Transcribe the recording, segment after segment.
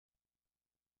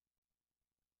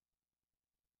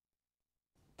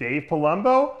Dave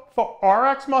Palumbo for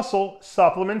RX Muscle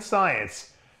Supplement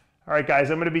Science. All right,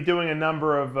 guys, I'm going to be doing a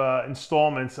number of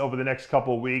installments over the next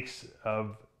couple of weeks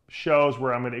of shows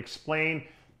where I'm going to explain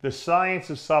the science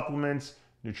of supplements,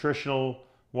 nutritional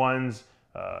ones,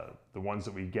 the ones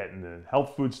that we get in the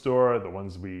health food store, the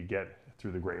ones we get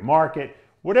through the gray market.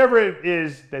 Whatever it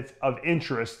is that's of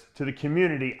interest to the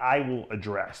community, I will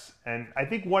address. And I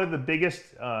think one of the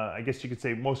biggest, I guess you could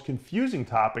say, most confusing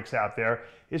topics out there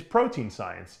is protein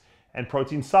science and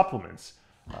protein supplements.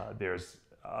 There's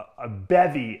a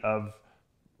bevy of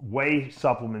whey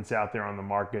supplements out there on the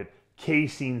market,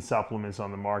 casein supplements on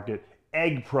the market,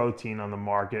 egg protein on the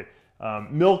market,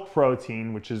 milk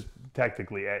protein, which is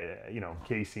technically,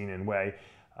 casein and whey.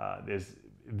 There's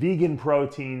vegan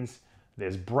proteins.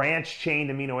 There's branched-chain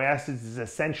amino acids, there's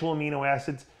essential amino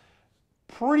acids.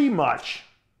 Pretty much,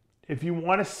 if you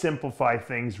want to simplify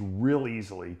things real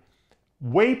easily,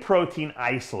 whey protein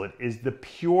isolate is the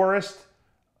purest,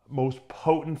 most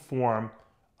potent form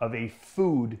of a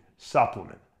food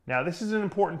supplement. Now, this is an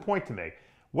important point to make.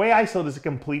 Whey isolate is a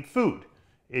complete food.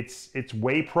 It's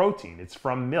whey protein. It's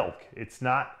from milk. It's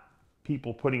not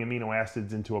people putting amino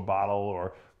acids into a bottle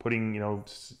or putting,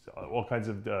 all kinds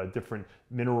of different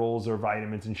minerals or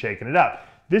vitamins and shaking it up.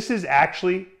 This is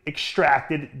actually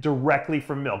extracted directly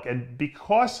from milk. And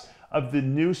because of the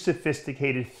new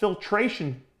sophisticated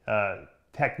filtration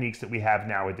techniques that we have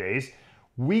nowadays,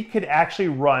 we could actually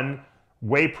run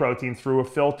whey protein through a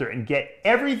filter and get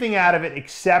everything out of it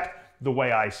except the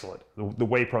whey isolate, the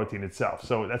whey protein itself.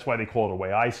 So that's why they call it a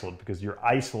whey isolate, because you're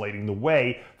isolating the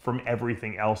whey from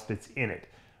everything else that's in it.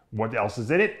 What else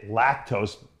is in it?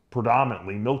 Lactose,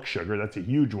 predominantly milk sugar. That's a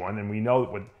huge one, and we know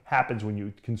what happens when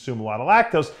you consume a lot of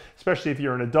lactose, especially if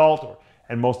you're an adult,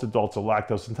 and most adults are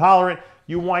lactose intolerant.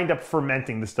 You wind up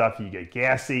fermenting the stuff. You get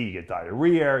gassy, you get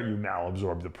diarrhea, you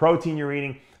malabsorb the protein you're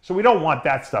eating. So we don't want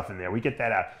that stuff in there. We get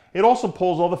that out. It also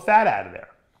pulls all the fat out of there.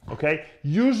 Okay?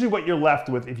 Usually what you're left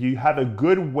with, if you have a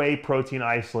good whey protein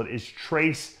isolate, is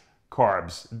trace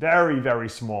carbs. Very, very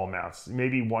small amounts.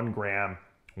 Maybe 1 gram,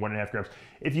 1.5 grams.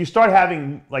 If you start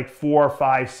having like 4,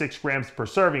 5, 6 grams per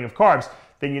serving of carbs,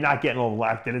 then you're not getting all the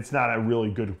lactate. It's not a really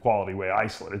good quality whey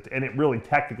isolate. And it really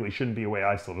technically shouldn't be a whey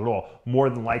isolate at all. More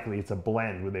than likely it's a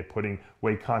blend where they're putting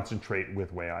whey concentrate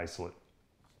with whey isolate.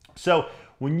 So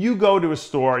when you go to a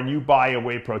store and you buy a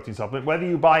whey protein supplement, whether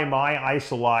you buy my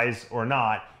Isolyze or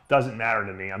not, doesn't matter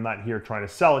to me. I'm not here trying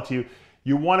to sell it to you.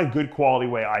 You want a good quality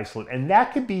whey isolate, and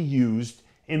that could be used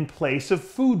in place of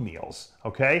food meals,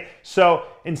 okay? So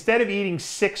instead of eating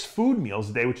 6 food meals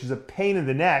a day, which is a pain in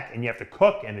the neck, and you have to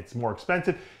cook, and it's more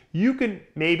expensive, you can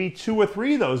maybe 2 or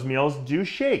 3 of those meals do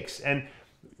shakes. And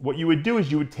what you would do is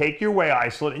you would take your whey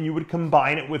isolate and you would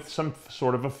combine it with some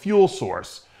sort of a fuel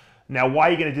source. Now, why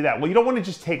are you gonna do that? Well, you don't wanna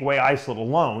just take whey isolate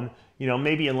alone,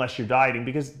 maybe unless you're dieting,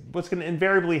 because what's gonna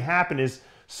invariably happen is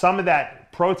some of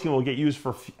that protein will get used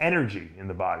for energy in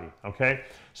the body, okay?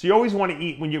 So you always want to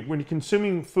eat, when you're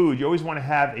consuming food, you always want to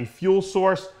have a fuel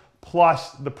source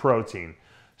plus the protein.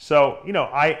 So,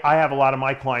 I have a lot of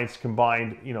my clients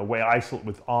combined, whey isolate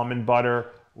with almond butter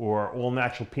or all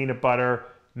natural peanut butter,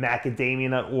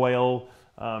 macadamia nut oil.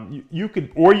 You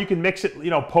can mix it,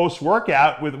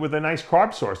 post-workout with a nice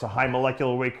carb source, a high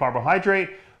molecular weight carbohydrate,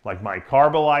 like my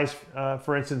Carbolyze,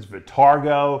 for instance,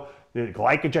 Vitargo, the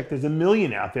Glycoject. There's a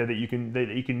million out there that you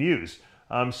can use.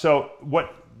 So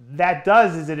what that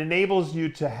does is it enables you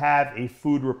to have a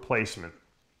food replacement.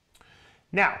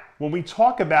 Now, when we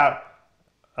talk about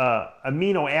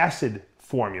amino acid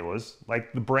formulas,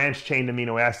 like the branched-chain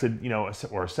amino acid,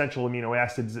 or essential amino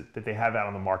acids that they have out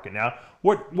on the market now,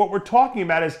 what we're talking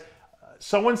about is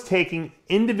someone's taking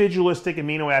individualistic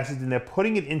amino acids and they're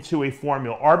putting it into a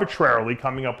formula arbitrarily,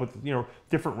 coming up with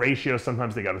different ratios.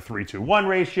 Sometimes they got a 3-to-1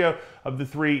 ratio of the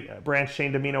 3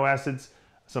 branched-chain amino acids.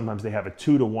 Sometimes they have a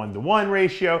 2-to-1-to-1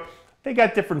 ratio. They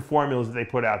got different formulas that they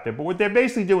put out there. But what they're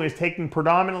basically doing is taking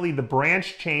predominantly the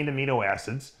branched-chain amino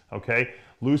acids, okay,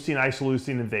 leucine,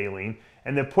 isoleucine, and valine,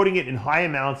 and they're putting it in high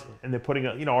amounts, and they're putting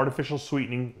a artificial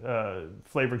sweetening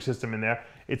flavoring system in there.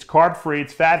 It's carb-free,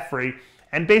 it's fat-free.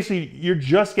 And basically, you're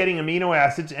just getting amino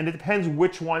acids, and it depends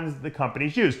which ones the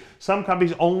companies use. Some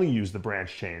companies only use the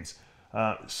branched chains.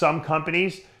 Some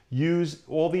companies use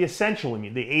all the 8 essential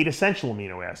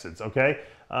amino acids, okay?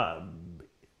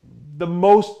 The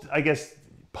most, I guess,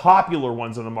 popular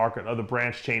ones on the market are the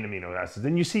branched chain amino acids.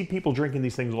 And you see people drinking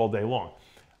these things all day long.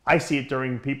 I see it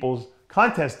during people's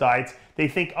contest diets. They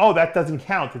think, oh, that doesn't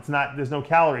count. There's no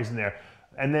calories in there.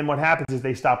 And then what happens is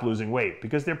they stop losing weight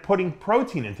because they're putting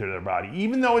protein into their body.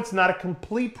 Even though it's not a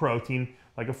complete protein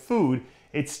like a food,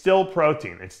 it's still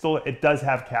protein. It does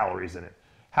have calories in it.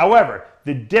 However,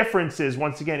 the difference is,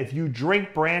 once again, if you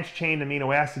drink branched-chain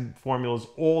amino acid formulas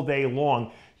all day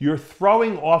long, you're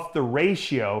throwing off the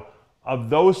ratio of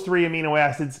those 3 amino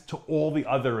acids to all the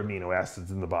other amino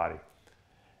acids in the body.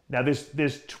 Now,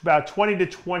 there's about 20 to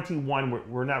 21,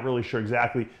 we're not really sure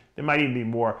exactly, there might even be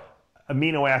more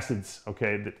amino acids,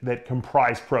 okay, that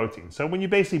comprise protein. So when you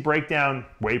basically break down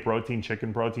whey protein,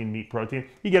 chicken protein, meat protein,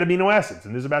 you get amino acids,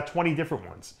 and there's about 20 different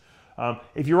ones.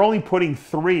 If you're only putting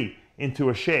 3 into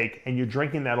a shake and you're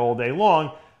drinking that all day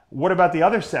long, what about the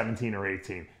other 17 or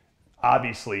 18?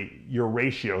 Obviously, your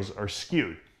ratios are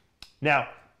skewed. Now,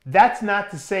 that's not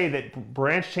to say that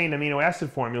branched-chain amino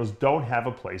acid formulas don't have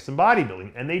a place in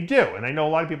bodybuilding, and they do. And I know a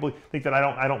lot of people think that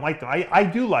I don't like them. I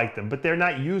do like them, but they're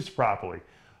not used properly.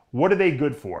 What are they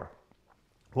good for?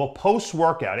 Well,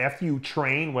 post-workout, after you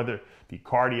train, whether it be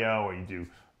cardio or you do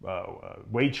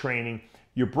weight training,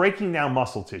 you're breaking down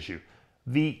muscle tissue.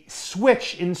 The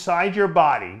switch inside your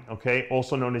body, okay,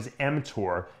 also known as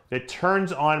mTOR, that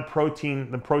turns on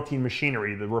the protein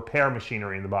machinery, the repair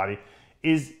machinery in the body,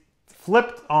 is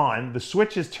flipped on. The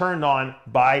switch is turned on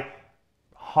by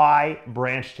high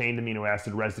branched-chain amino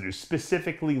acid residues,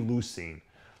 specifically leucine.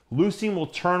 Leucine will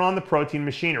turn on the protein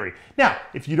machinery. Now,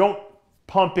 if you don't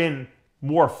pump in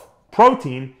more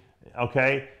protein,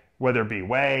 okay, whether it be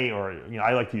whey or,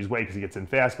 I like to use whey because it gets in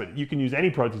fast, but you can use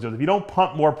any protein. So if you don't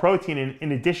pump more protein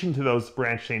in addition to those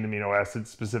branched-chain amino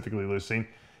acids, specifically leucine,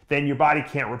 then your body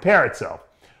can't repair itself.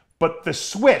 But the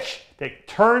switch that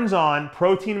turns on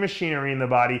protein machinery in the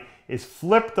body is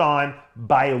flipped on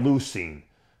by leucine,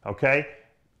 okay?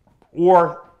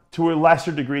 Or to a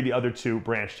lesser degree, the other 2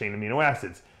 branched-chain amino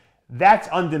acids. That's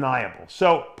undeniable.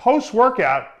 So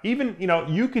post-workout, even,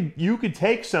 you could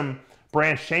take some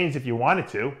branched chains if you wanted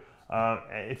to.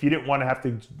 If you didn't want to have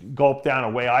to gulp down a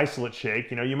whey isolate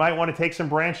shake, you might want to take some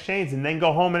branched chains and then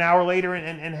go home an hour later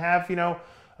and have,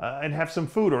 and have some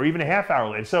food, or even a half hour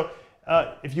later. So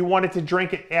if you wanted to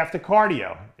drink it after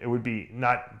cardio, it would be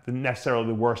not necessarily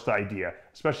the worst idea,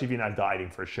 especially if you're not dieting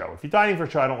for a show. If you're dieting for a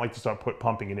show, I don't like to start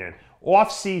pumping it in.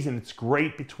 Off season, it's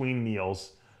great between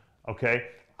meals, okay?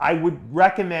 I would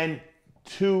recommend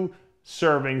 2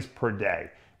 servings per day.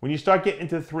 When you start getting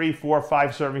into 3, 4, 5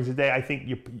 servings a day, I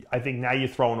think now you're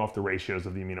throwing off the ratios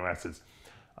of the amino acids.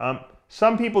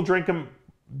 Some people drink them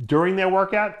during their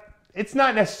workout. It's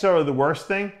not necessarily the worst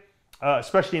thing,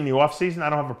 especially in the off season.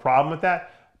 I don't have a problem with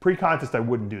that. Pre-contest, I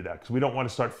wouldn't do that because we don't want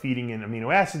to start feeding in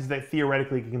amino acids that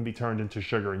theoretically can be turned into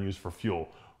sugar and used for fuel.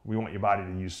 We want your body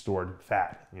to use stored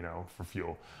fat, for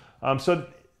fuel. So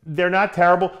they're not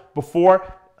terrible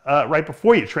right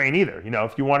before you train either.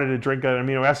 If you wanted to drink an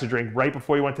amino acid drink right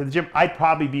before you went to the gym, I'd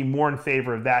probably be more in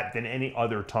favor of that than any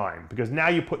other time, because now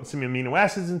you're putting some amino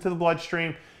acids into the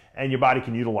bloodstream and your body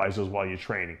can utilize those while you're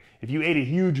training. If you ate a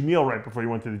huge meal right before you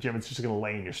went to the gym, it's just going to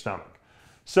lay in your stomach.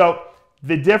 So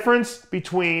the difference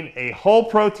between a whole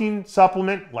protein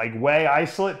supplement like whey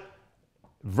isolate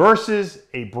versus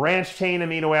a branched-chain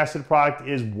amino acid product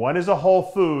is, one is a whole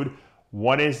food,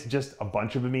 one is just a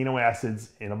bunch of amino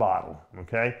acids in a bottle,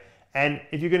 okay? And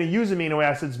if you're going to use amino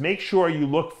acids, make sure you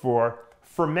look for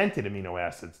fermented amino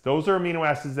acids. Those are amino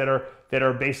acids that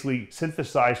are basically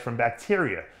synthesized from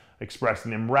bacteria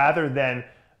expressing them, rather than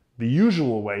the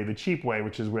usual way, the cheap way,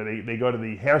 which is where they go to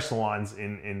the hair salons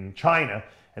in China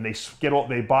and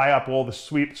they buy up all the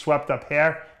swept up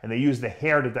hair, and they use the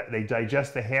hair they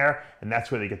digest the hair, and that's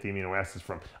where they get the amino acids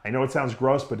from. I know it sounds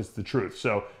gross, but it's the truth.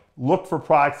 So look for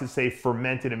products that say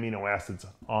fermented amino acids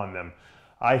on them.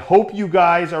 I hope you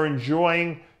guys are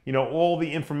enjoying, all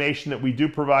the information that we do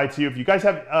provide to you. If you guys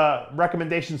have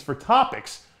recommendations for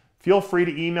topics, feel free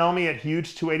to email me at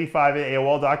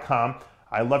huge285@aol.com.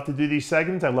 I love to do these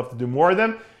segments. I love to do more of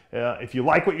them. If you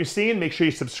like what you're seeing, make sure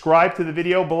you subscribe to the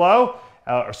video below,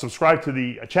 or subscribe to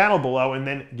the channel below, and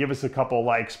then give us a couple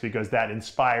likes, because that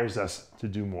inspires us to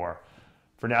do more.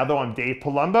 For now, though, I'm Dave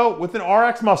Palumbo with an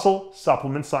RX Muscle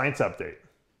Supplement Science Update.